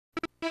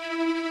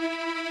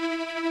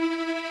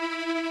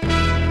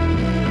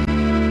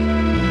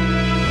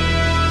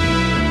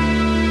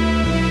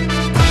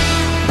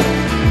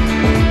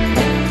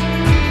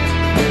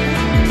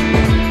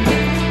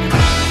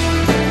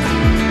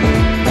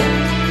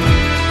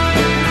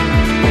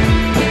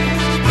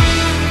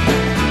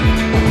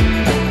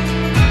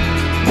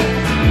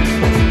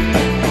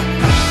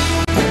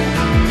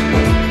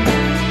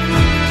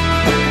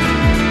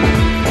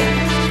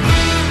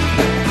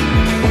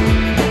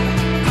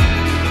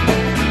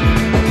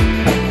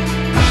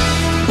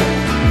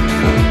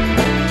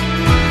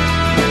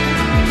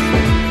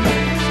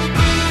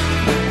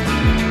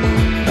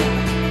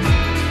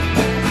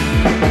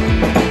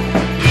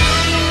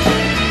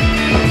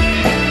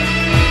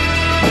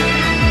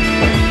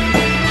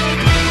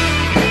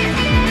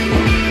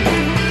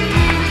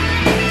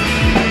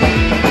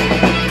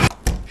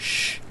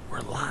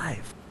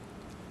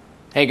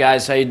Hey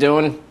guys, how you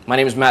doing? My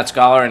name is Matt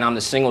Skollar and I'm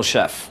the single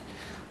chef.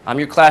 I'm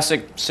your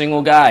classic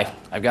single guy.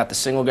 I've got the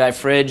single guy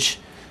fridge,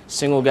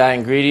 single guy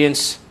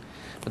ingredients.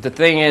 But the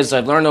thing is,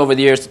 I've learned over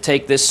the years to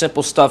take this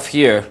simple stuff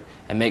here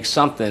and make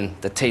something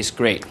that tastes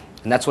great.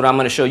 And that's what I'm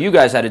going to show you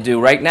guys how to do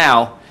right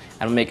now.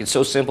 I'm going to make it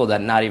so simple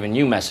that not even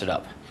you mess it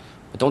up.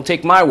 But don't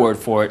take my word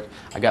for it.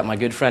 I got my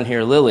good friend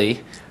here,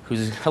 Lily,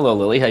 hello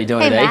Lily, how you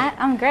doing today? Hey Matt,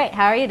 I'm great.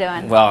 How are you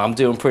doing? Well, I'm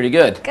doing pretty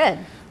good. Good.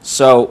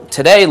 So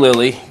today,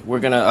 Lily, we're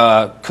going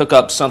to cook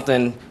up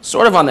something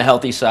sort of on the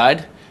healthy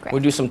side. Great.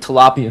 We'll do some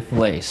tilapia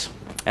fillets,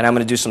 and I'm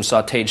going to do some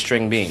sautéed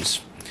string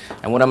beans.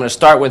 And what I'm going to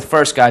start with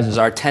first, guys, is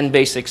our 10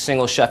 basic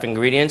single chef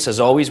ingredients.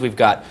 As always, we've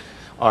got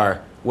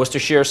our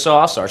Worcestershire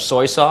sauce, our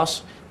soy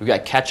sauce, we've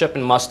got ketchup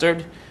and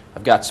mustard,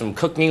 I've got some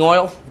cooking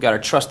oil, we've got our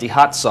trusty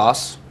hot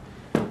sauce,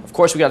 of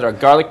course we got our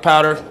garlic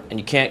powder, and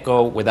you can't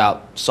go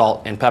without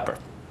salt and pepper.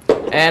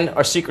 And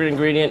our secret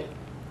ingredient,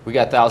 we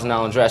got Thousand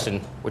Island dressing,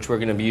 which we're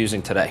going to be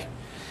using today.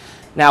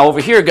 Now over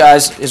here,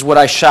 guys, is what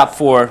I shopped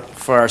for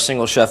our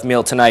single chef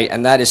meal tonight,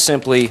 and that is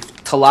simply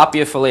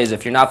tilapia fillets.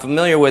 If you're not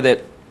familiar with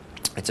it,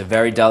 it's a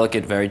very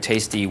delicate, very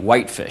tasty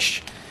white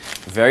fish.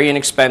 Very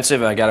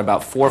inexpensive. I got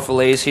about 4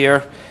 fillets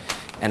here,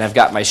 and I've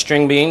got my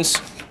string beans.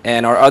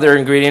 And our other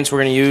ingredients we're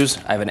going to use,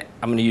 I'm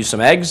going to use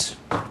some eggs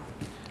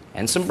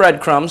and some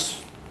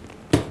breadcrumbs,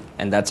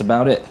 and that's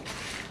about it.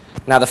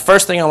 Now the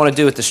first thing I want to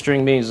do with the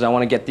string beans is I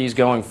want to get these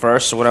going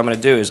first. So what I'm going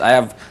to do is I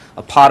have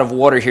a pot of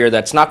water here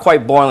that's not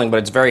quite boiling, but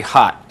it's very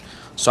hot.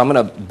 So I'm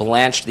going to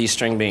blanch these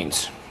string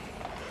beans.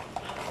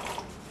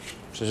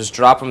 So just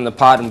drop them in the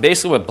pot, and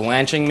basically what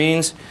blanching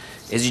means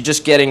is you're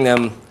just getting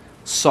them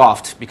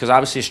soft, because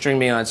obviously a string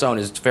bean on its own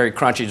is very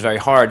crunchy, it's very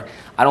hard.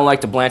 I don't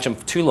like to blanch them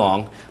for too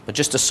long, but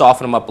just to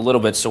soften them up a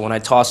little bit, so when I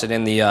toss it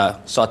in the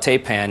saute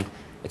pan,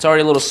 it's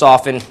already a little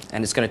softened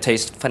and it's going to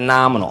taste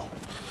phenomenal.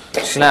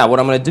 So now what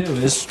I'm going to do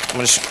is I'm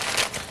going to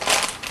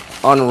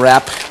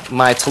unwrap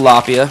my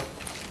tilapia,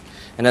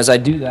 and as I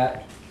do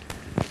that,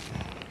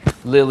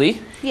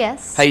 Lily,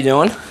 Yes. how you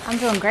doing? I'm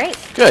doing great.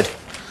 Good.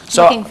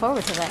 So, Looking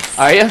forward to this.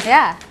 are you?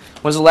 Yeah.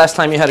 When's the last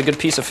time you had a good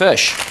piece of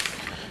fish?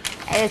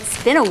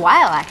 It's been a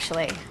while,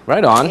 actually.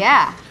 Right on.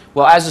 Yeah.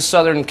 Well, as a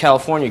Southern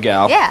California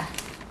gal, Yeah.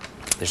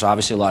 there's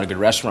obviously a lot of good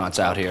restaurants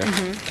out here.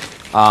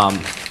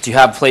 Do you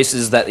have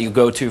places that you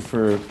go to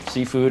for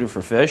seafood or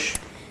for fish?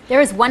 There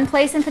is one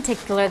place in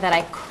particular that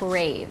I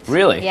crave.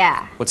 Really?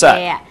 Yeah. What's that?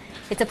 Yeah.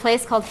 It's a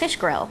place called Fish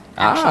Grill,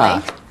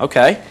 actually.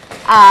 Okay.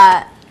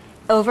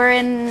 Over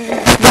in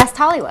West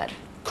Hollywood.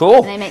 Cool.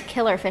 And they make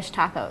killer fish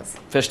tacos.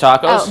 Fish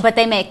tacos? Oh, but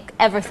they make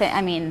everything.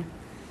 I mean,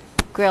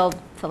 grilled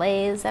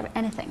fillets,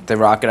 anything. They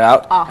rock it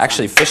out? Awesome.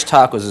 Actually, fish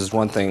tacos is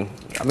one thing.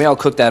 I mean, I'll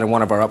cook that in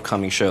one of our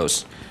upcoming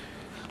shows.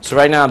 So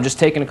right now, I'm just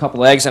taking a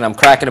couple eggs and I'm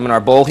cracking them in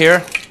our bowl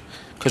here,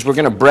 because we're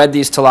going to bread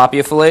these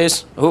tilapia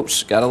fillets.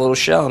 Oops, got a little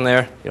shell in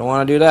there. You don't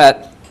want to do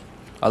that.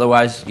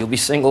 Otherwise, you'll be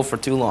single for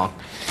too long.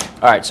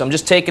 All right, so I'm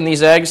just taking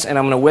these eggs and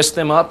I'm going to whisk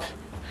them up.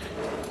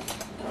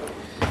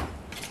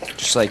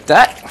 Just like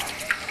that.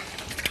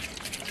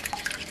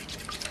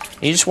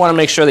 You just want to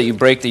make sure that you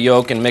break the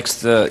yolk and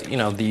mix the,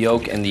 the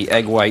yolk and the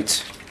egg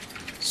whites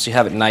so you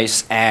have it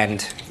nice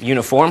and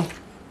uniform,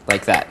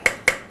 like that.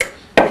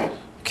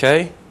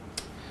 Okay.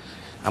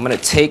 I'm going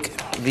to take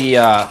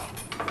the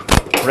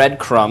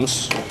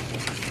breadcrumbs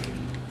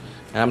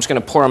and I'm just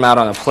going to pour them out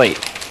on a plate.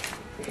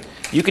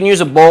 You can use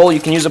a bowl, you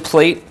can use a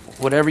plate,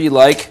 whatever you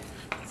like.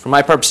 For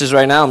my purposes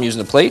right now, I'm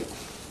using a plate.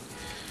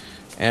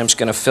 And I'm just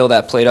going to fill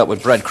that plate up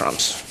with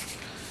breadcrumbs.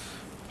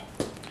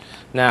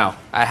 Now,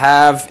 I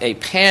have a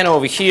pan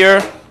over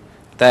here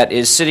that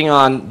is sitting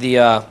on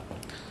the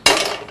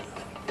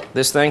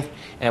this thing,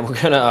 and we're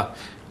going to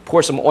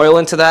pour some oil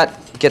into that,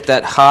 get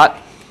that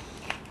hot.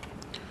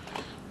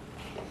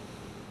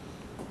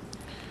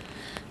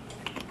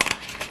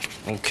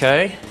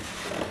 Okay.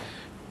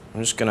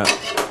 I'm just going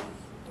to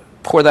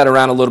pour that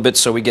around a little bit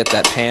so we get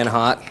that pan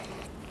hot.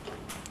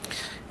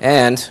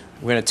 And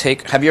we're going to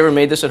take, have you ever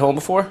made this at home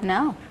before?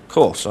 No.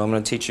 Cool. So I'm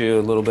going to teach you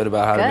a little bit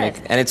about how to Good. make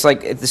it. And it's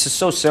like, this is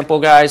so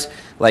simple, guys.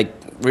 Like,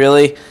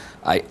 really,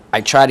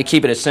 I try to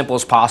keep it as simple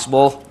as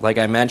possible, like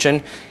I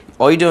mentioned.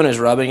 All you're doing is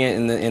rubbing it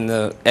in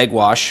the egg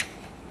wash.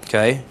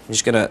 Okay? You're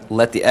just going to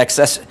let the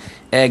excess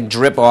egg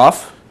drip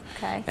off.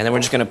 Okay. And then we're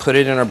just going to put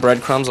it in our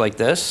breadcrumbs like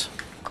this.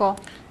 Cool.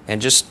 And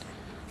just,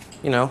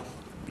 you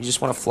just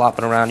want to flop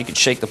it around. You can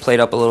shake the plate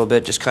up a little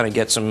bit, just kind of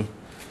get some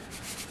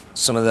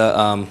of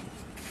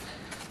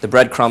the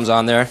breadcrumbs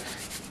on there.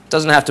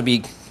 Doesn't have to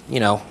be,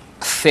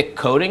 thick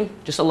coating,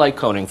 just a light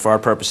coating for our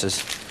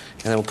purposes.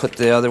 And then we'll put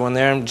the other one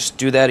there and just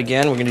do that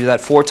again. We're going to do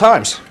that 4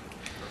 times.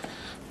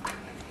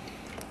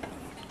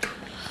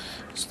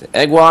 Just the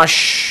egg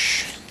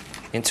wash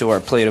into our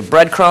plate of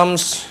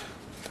breadcrumbs.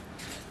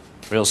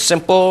 Real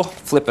simple.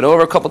 Flip it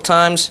over a couple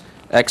times.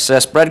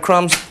 Excess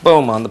breadcrumbs,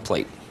 boom, on the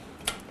plate.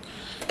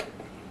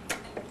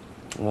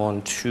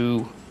 1,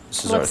 2,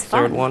 this is our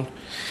third one.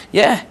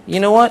 Yeah, you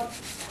know what?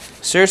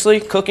 Seriously,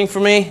 cooking for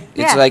me,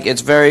 it's like,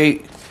 it's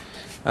very,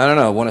 I don't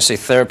know, I want to say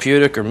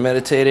therapeutic or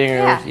meditating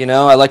or,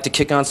 I like to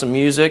kick on some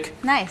music.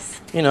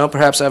 Nice.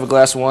 Perhaps have a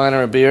glass of wine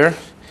or a beer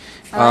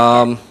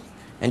I like it.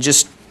 And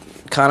just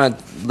kind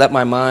of let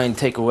my mind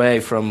take away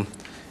from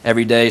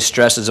everyday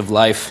stresses of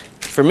life.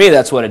 For me,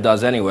 that's what it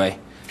does anyway.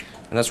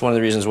 And that's one of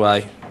the reasons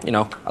why, you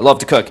know, I love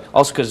to cook.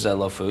 Also because I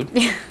love food,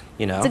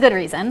 you know. It's a good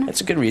reason.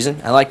 It's a good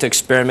reason. I like to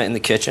experiment in the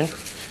kitchen.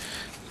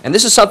 And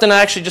this is something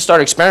I actually just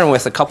started experimenting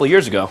with a couple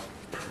years ago.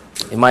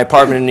 In my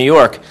apartment in New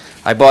York,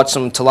 I bought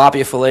some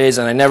tilapia fillets,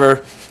 and I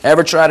never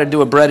ever tried to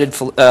do a breaded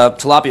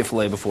tilapia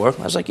fillet before.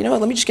 I was like, you know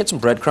what, let me just get some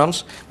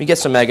breadcrumbs, let me get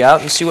some egg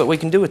out, and see what we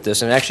can do with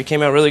this. And it actually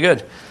came out really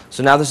good.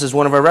 So now this is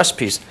one of our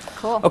recipes.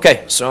 Cool.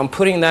 Okay, so I'm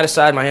putting that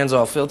aside. My hands are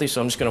all filthy,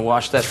 so I'm just going to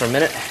wash that for a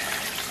minute.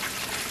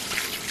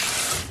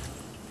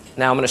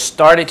 Now I'm going to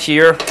start it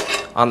here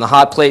on the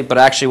hot plate, but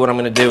actually what I'm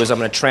going to do is I'm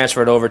going to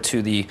transfer it over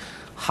to the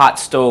hot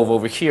stove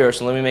over here.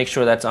 So let me make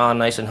sure that's on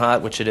nice and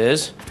hot, which it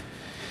is.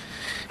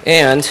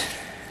 And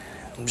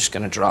I'm just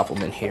going to drop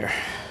them in here.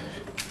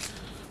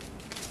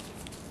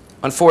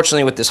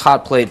 Unfortunately, with this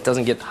hot plate, it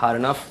doesn't get hot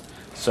enough,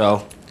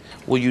 so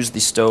we'll use the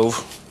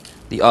stove,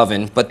 the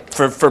oven. But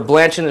for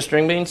blanching the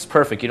string beans,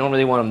 perfect. You don't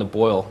really want them to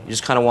boil. You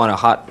just kind of want a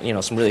hot, you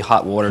know, some really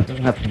hot water. It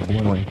doesn't have to be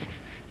boiling.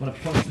 I'm going to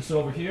post this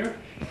over here.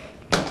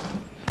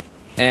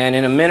 And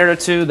in a minute or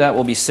two, that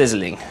will be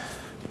sizzling.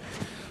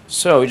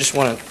 So we just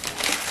want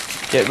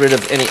to get rid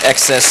of any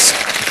excess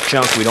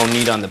junk we don't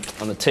need on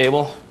the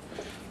table.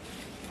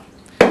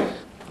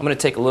 I'm going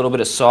to take a little bit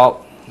of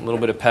salt, a little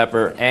bit of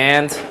pepper,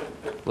 and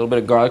a little bit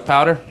of garlic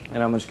powder,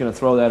 and I'm just going to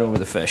throw that over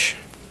the fish.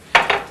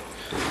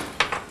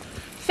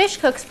 Fish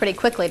cooks pretty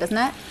quickly, doesn't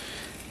it?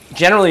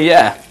 Generally,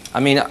 yeah. I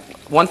mean,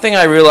 one thing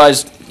I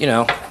realized, you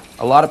know,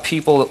 a lot of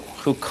people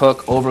who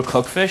cook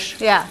overcook fish.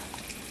 Yeah.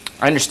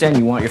 I understand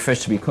you want your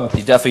fish to be cooked.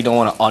 You definitely don't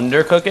want to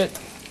undercook it.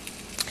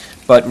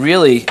 But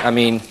really, I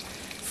mean,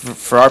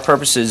 for our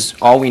purposes,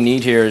 all we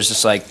need here is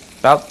just like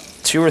about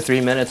 2 or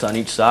 3 minutes on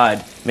each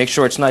side. Make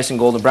sure it's nice and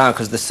golden brown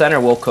because the center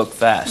will cook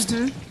fast.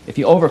 Mm-hmm. If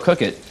you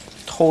overcook it,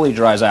 totally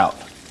dries out,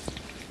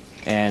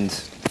 and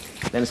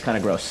then it's kind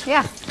of gross.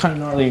 Yeah. Kind of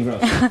gnarly and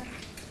gross. All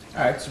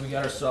right, so we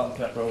got our salt and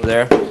pepper over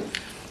there.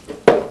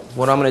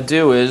 What I'm going to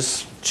do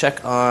is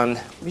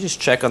let me just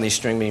check on these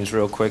string beans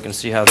real quick and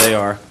see how they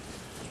are.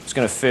 I'm just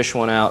going to fish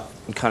one out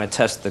and kind of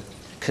test the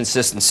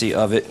consistency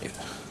of it.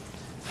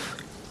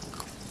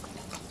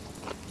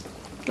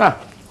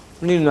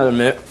 We need another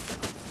minute.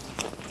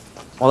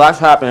 While that's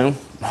happening,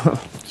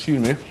 excuse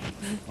me,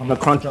 I'm going to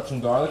crunch up some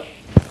garlic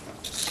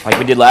like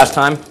we did last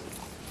time.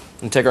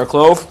 And take our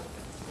clove,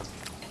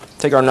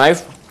 take our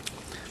knife,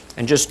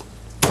 and just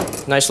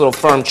nice little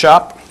firm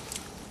chop.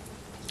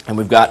 And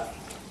we've got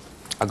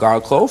a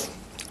garlic clove.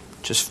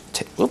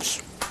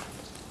 Oops.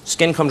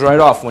 Skin comes right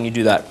off when you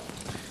do that.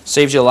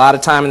 Saves you a lot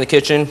of time in the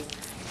kitchen.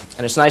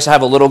 And it's nice to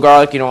have a little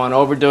garlic. You don't want to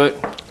overdo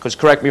it. Because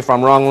correct me if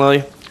I'm wrong,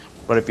 Lily,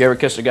 but if you ever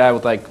kiss a guy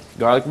with like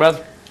garlic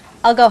breath.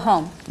 I'll go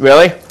home.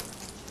 Really?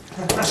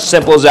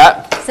 Simple as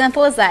that?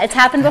 Simple as that. It's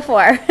happened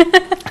before.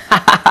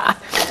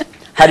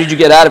 How did you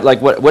get at it?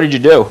 Like, what did you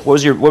do?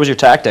 What was your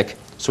tactic?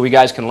 So we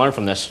guys can learn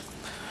from this.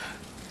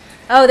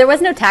 Oh, there was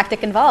no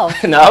tactic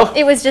involved. No?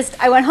 It was just,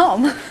 I went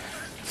home.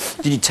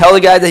 Did you tell the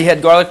guy that he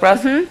had garlic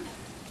breath? Mm-hmm.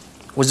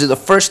 Was it the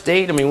first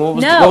date? I mean, what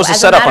was the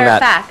setup on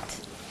that? No, as a matter of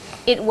fact,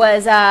 it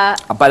was...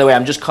 by the way,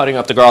 I'm just cutting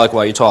up the garlic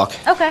while you talk.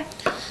 Okay.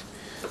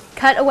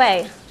 Cut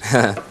away.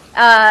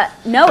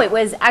 No, it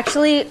was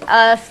actually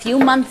a few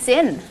months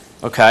in.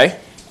 Okay.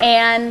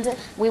 And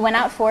we went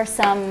out for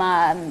some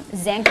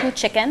zanku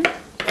chicken,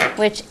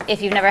 which,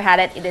 if you've never had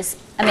it, it is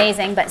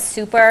amazing, but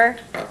super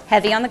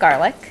heavy on the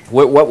garlic.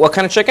 What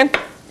kind of chicken?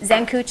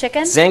 Zanku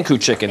chicken.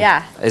 Zanku chicken.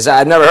 Yeah.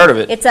 I've never heard of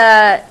it. It's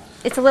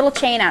a little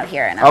chain out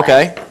here in LA.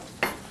 Okay.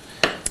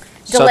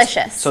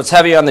 Delicious. So it's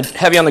heavy on the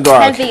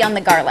garlic. Heavy on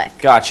the garlic.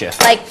 Gotcha.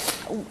 Like,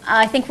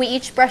 I think we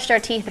each brushed our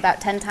teeth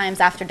about 10 times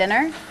after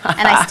dinner,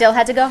 and I still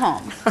had to go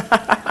home.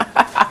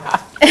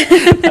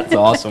 That's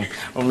awesome.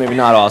 Or maybe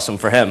not awesome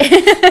for him.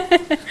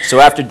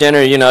 So after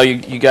dinner, you know,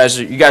 you guys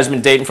have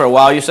been dating for a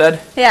while, you said?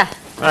 Yeah.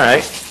 All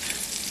right.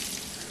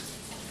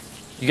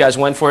 You guys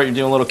went for it. You're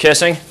doing a little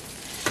kissing.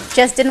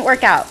 Just didn't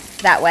work out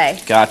that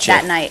way. Gotcha.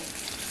 That night.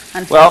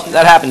 Well,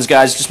 that happens,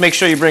 guys. Just make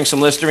sure you bring some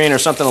Listerine or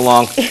something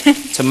along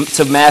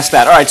to mask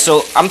that. All right.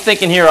 So I'm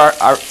thinking here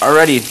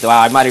already.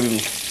 Wow, I might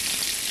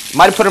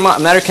have put them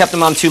on. I might have kept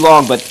them on too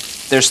long, but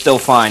they're still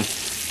fine.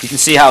 You can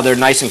see how they're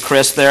nice and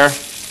crisp there.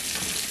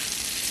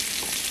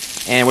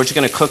 And we're just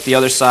going to cook the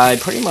other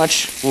side pretty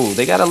much. Ooh,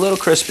 they got a little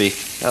crispy.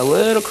 Got a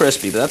little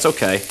crispy, but that's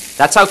okay.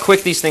 That's how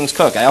quick these things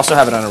cook. I also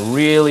have it on a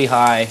really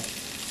high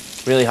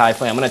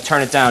flame. I'm going to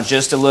turn it down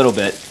just a little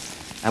bit.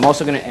 I'm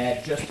also going to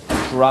add just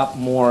a drop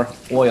more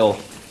oil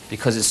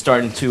because it's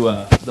starting to,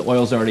 the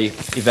oil's already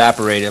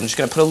evaporated. I'm just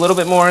going to put a little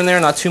bit more in there,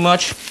 not too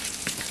much,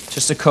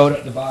 just to coat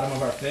up the bottom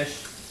of our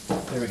fish.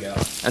 There we go.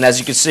 And as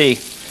you can see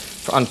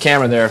on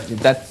camera there,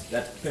 that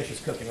fish is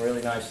cooking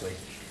really nicely.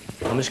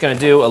 I'm just going to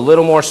do a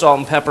little more salt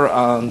and pepper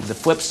on the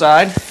flip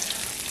side.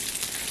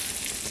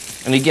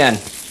 And again,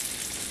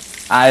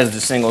 I as the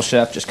single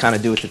chef just kind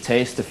of do it to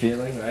taste, the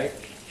feeling, right?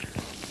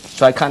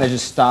 So I kind of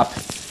just stop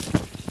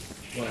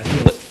when I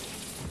feel it.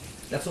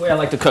 That's the way I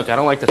like to cook. I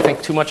don't like to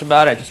think too much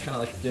about it. I just kind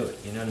of like to do it.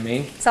 You know what I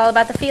mean? It's all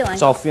about the feeling.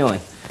 It's all feeling.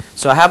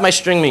 So I have my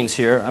string beans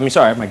here. I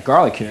have my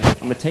garlic here. I'm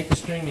going to take the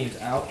string beans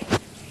out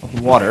of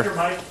the water.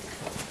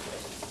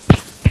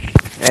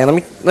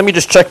 And let me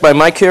just check my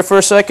mic here for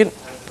a second.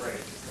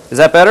 Is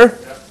that better?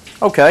 Yep.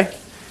 Okay.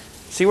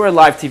 See, we're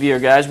live TV here,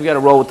 guys. We got to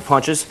roll with the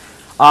punches.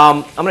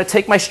 I'm going to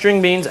take my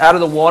string beans out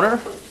of the water,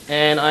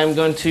 and I'm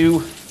going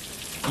to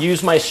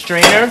use my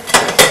strainer.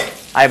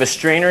 I have a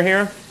strainer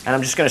here, and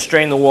I'm just going to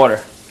strain the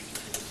water.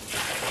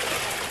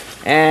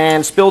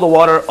 And spill the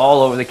water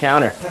all over the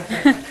counter.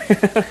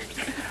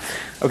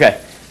 Okay,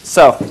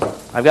 so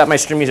I've got my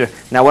string beans here.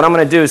 Now what I'm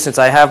going to do, since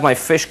I have my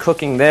fish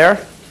cooking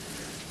there,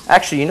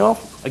 actually, you know,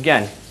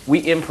 again,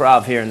 we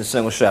improv here in the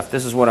Single Chef.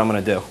 This is what I'm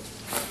going to do.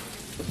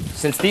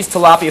 Since these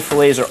tilapia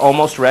fillets are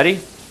almost ready,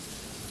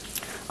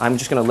 I'm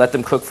just going to let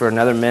them cook for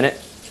another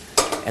minute.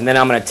 And then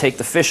I'm going to take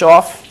the fish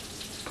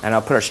off, and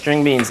I'll put our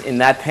string beans in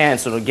that pan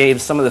so it'll give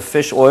some of the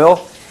fish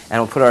oil.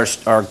 And we'll put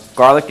our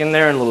garlic in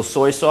there and a little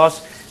soy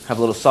sauce. Have a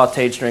little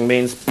sauteed string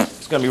beans.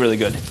 It's going to be really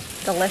good.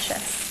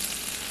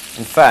 Delicious.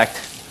 In fact,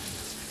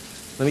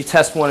 let me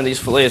test one of these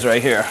fillets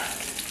right here.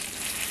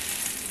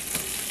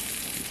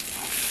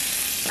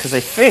 Because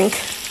I think,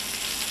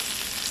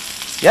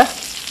 yeah,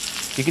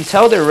 you can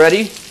tell they're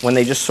ready when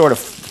they just sort of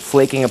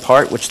flaking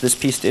apart, which this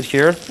piece did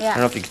here. Yeah. I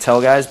don't know if you can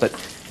tell, guys, but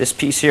this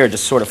piece here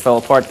just sort of fell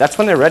apart. That's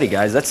when they're ready,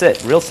 guys. That's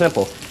it. Real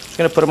simple. Just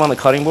going to put them on the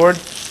cutting board.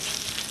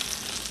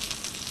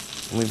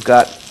 And we've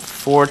got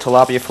 4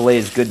 tilapia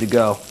fillets good to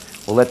go.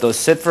 We'll let those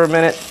sit for a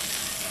minute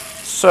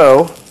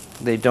so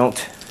they don't,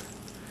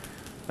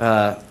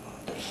 so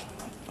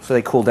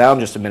they cool down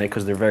just a minute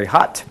because they're very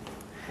hot.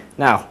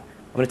 Now,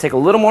 I'm going to take a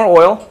little more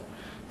oil,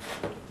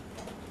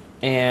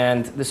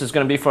 and this is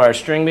going to be for our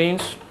string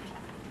beans.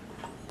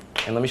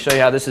 And let me show you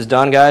how this is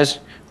done, guys.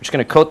 We're just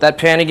going to coat that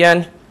pan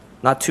again,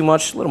 not too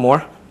much, a little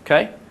more,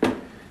 okay? I'm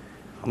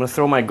going to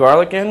throw my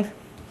garlic in,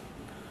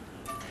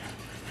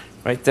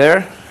 right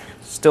there.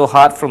 Still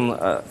hot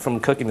from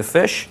cooking the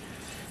fish.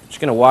 Just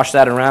going to wash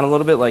that around a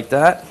little bit like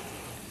that.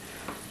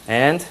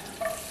 And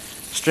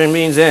string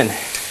beans in.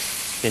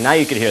 Okay, now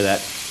you can hear that.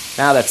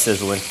 Now that's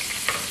sizzling.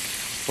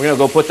 We're going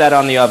to go put that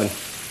on the oven.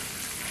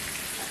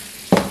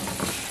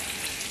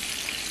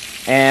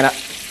 And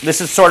this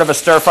is sort of a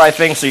stir-fry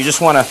thing, so you just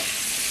want to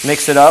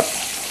mix it up.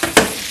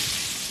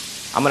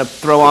 I'm going to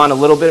throw on a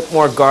little bit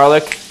more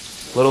garlic,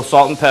 a little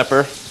salt and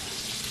pepper.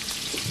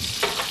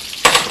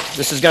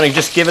 This is going to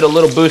just give it a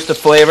little boost of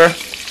flavor.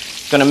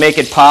 It's going to make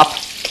it pop.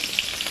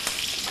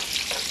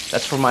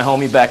 That's from my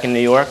homie back in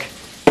New York.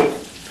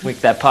 Make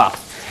that pop.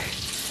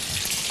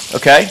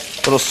 Okay,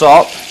 a little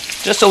salt.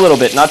 Just a little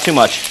bit, not too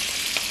much.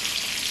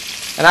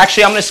 And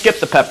actually, I'm going to skip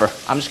the pepper.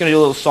 I'm just going to do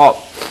a little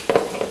salt.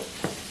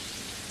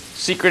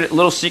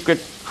 Little secret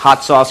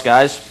hot sauce,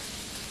 guys.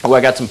 Oh, I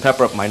got some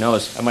pepper up my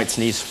nose. I might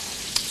sneeze.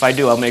 If I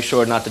do, I'll make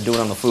sure not to do it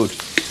on the food.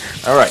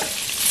 All right,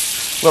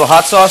 little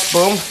hot sauce,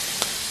 boom.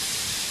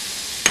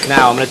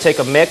 Now I'm going to take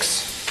a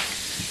mix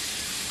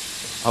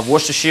of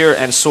Worcestershire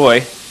and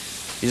soy.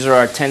 These are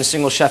our 10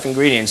 single chef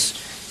ingredients.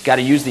 Got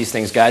to use these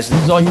things, guys.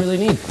 This is all you really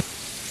need.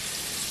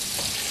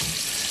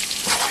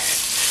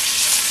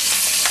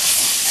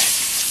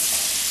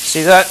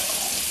 See that?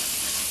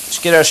 Let's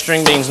get our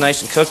string beans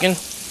nice and cooking.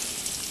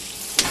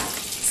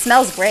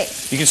 Smells great.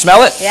 You can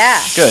smell it?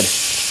 Yeah. Good.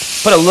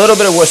 Put a little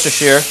bit of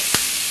Worcestershire,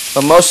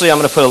 but mostly I'm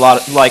going to put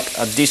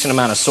a decent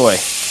amount of soy.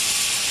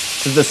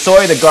 Because the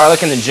soy, the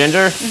garlic, and the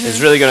ginger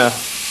is really going to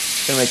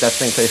make that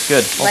thing taste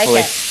good. Hopefully.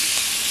 Like it.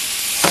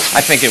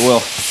 I think it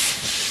will.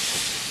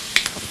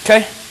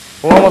 Okay,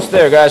 we're almost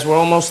there, guys. We're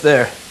almost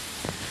there.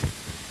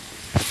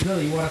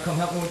 Billy, you want to come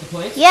help me with the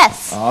plate?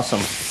 Yes.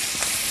 Awesome.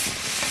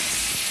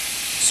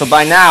 So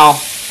by now,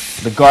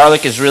 the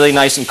garlic is really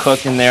nice and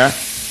cooked in there.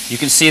 You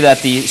can see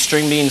that the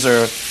string beans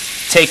are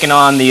taking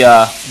on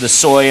the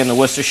soy and the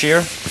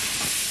Worcestershire.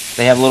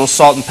 They have a little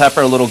salt and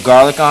pepper, a little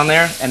garlic on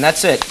there, and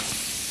that's it.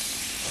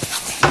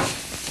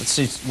 Let's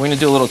see. We're going to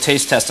do a little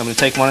taste test. I'm going to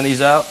take one of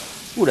these out.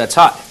 Ooh, that's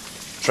hot.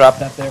 Drop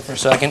that there for a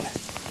second.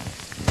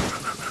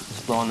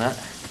 Just blowing that.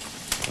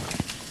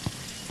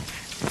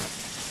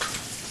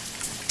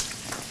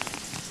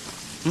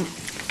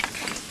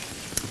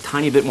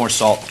 Tiny bit more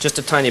salt, just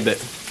a tiny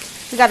bit.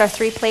 We got our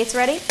 3 plates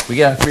ready. We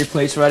got our 3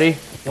 plates ready.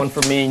 One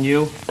for me and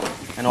you,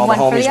 and all the One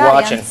for homies the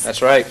watching. audience.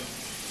 That's right.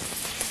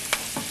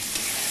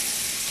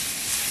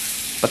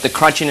 But the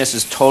crunchiness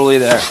is totally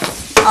there.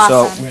 Awesome.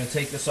 So we're going to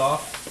take this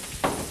off.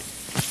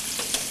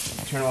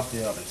 Turn off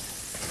the oven.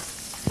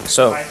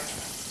 So,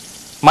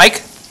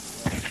 Mike?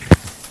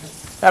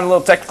 Having a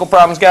little technical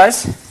problems,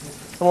 guys.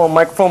 A little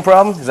microphone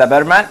problem. Is that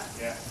better, Matt?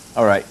 Yeah.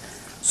 All right.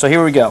 So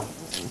here we go.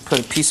 Put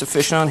a piece of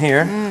fish on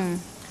here.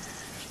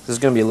 This is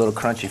going to be a little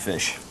crunchy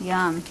fish.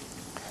 Yum.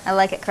 I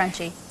like it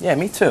crunchy. Yeah,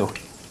 me too.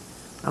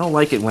 I don't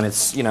like it when it's,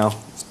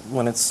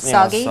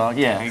 Soggy?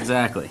 Yeah,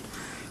 exactly.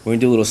 We're going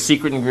to do a little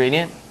secret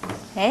ingredient.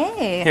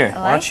 Hey, Here,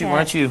 I like why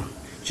don't you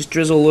just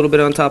drizzle a little bit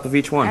on top of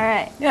each one. All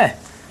right. Yeah.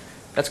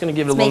 That's going to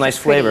give it a Let's little make nice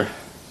it pretty.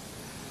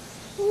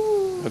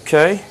 flavor.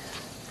 Okay.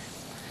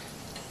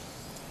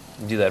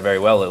 You do that very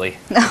well, Lily.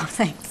 No,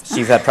 thanks. So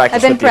you've had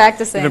practice. I've been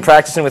practicing. You've been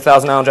practicing with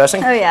Thousand Island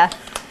dressing? Oh, yeah.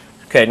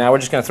 Okay, now we're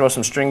just going to throw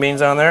some string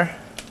beans on there.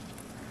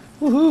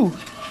 Woohoo!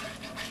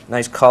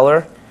 Nice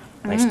color,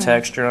 nice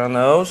texture on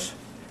those.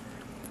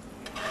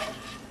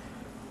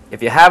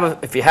 If you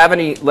have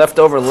any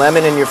leftover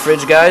lemon in your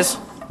fridge, guys,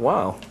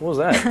 wow, what was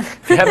that?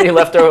 If you have any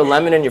leftover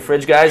lemon in your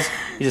fridge, guys,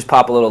 you just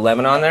pop a little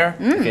lemon on there.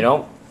 If you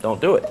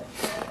don't do it.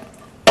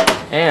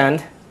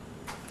 And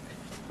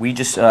we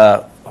just,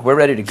 we're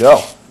ready to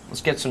go.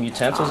 Let's get some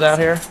utensils out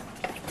here.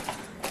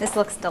 This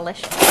looks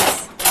delicious.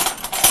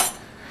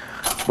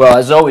 Well,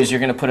 as always, you're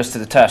going to put us to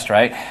the test,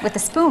 right? With a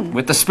spoon.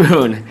 With the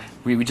spoon.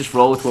 We just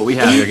roll with what we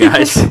have here,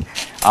 guys.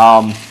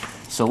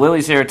 So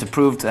Lily's here to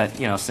prove that,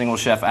 you know, single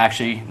chef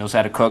actually knows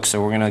how to cook,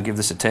 so we're going to give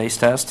this a taste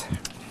test.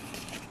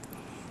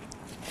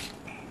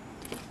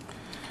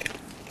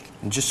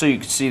 And just so you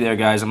can see there,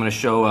 guys, I'm going to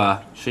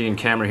show you in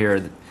camera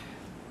here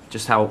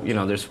just how, you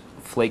know, there's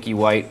flaky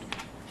white.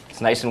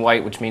 It's nice and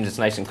white, which means it's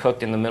nice and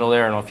cooked in the middle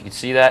there. I don't know if you can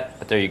see that,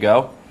 but there you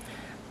go.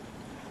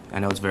 I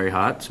know it's very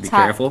hot, so be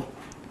careful.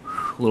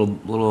 A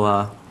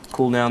little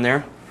cool down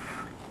there.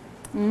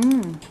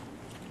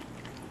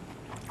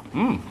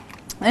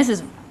 This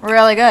is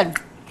really good.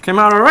 Came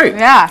out all right.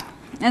 Yeah,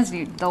 it's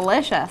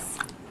delicious.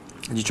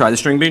 Did you try the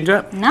string beans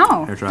yet?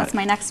 No, Here, try that's it.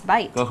 my next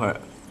bite. Go for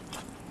it.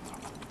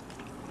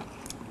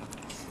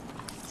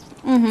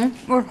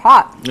 We're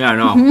hot. Yeah, I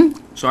know.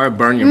 Sorry to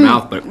burn your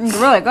mouth, but It's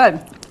really good.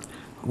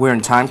 we're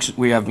in time.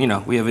 We have, you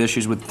know, we have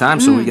issues with time,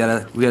 so we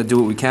gotta do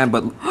what we can.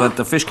 But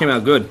the fish came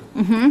out good.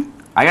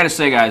 I gotta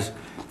say, guys,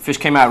 fish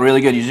came out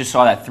really good. You just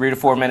saw that 3 to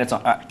 4 minutes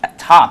on, at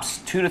tops,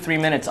 2 to 3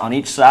 minutes on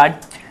each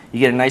side. You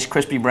get a nice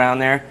crispy brown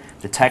there.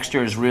 The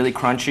texture is really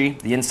crunchy.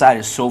 The inside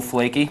is so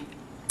flaky.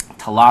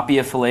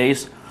 Tilapia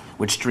fillets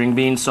with string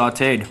beans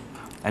sautéed,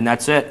 and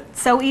that's it.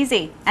 So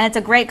easy, and it's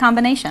a great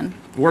combination.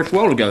 It works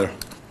well together.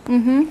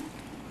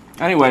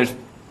 Anyways,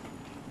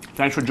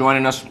 thanks for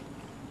joining us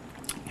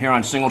here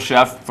on Single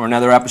Chef for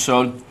another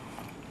episode.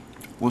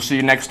 We'll see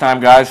you next time,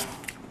 guys.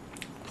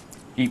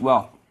 Eat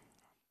well.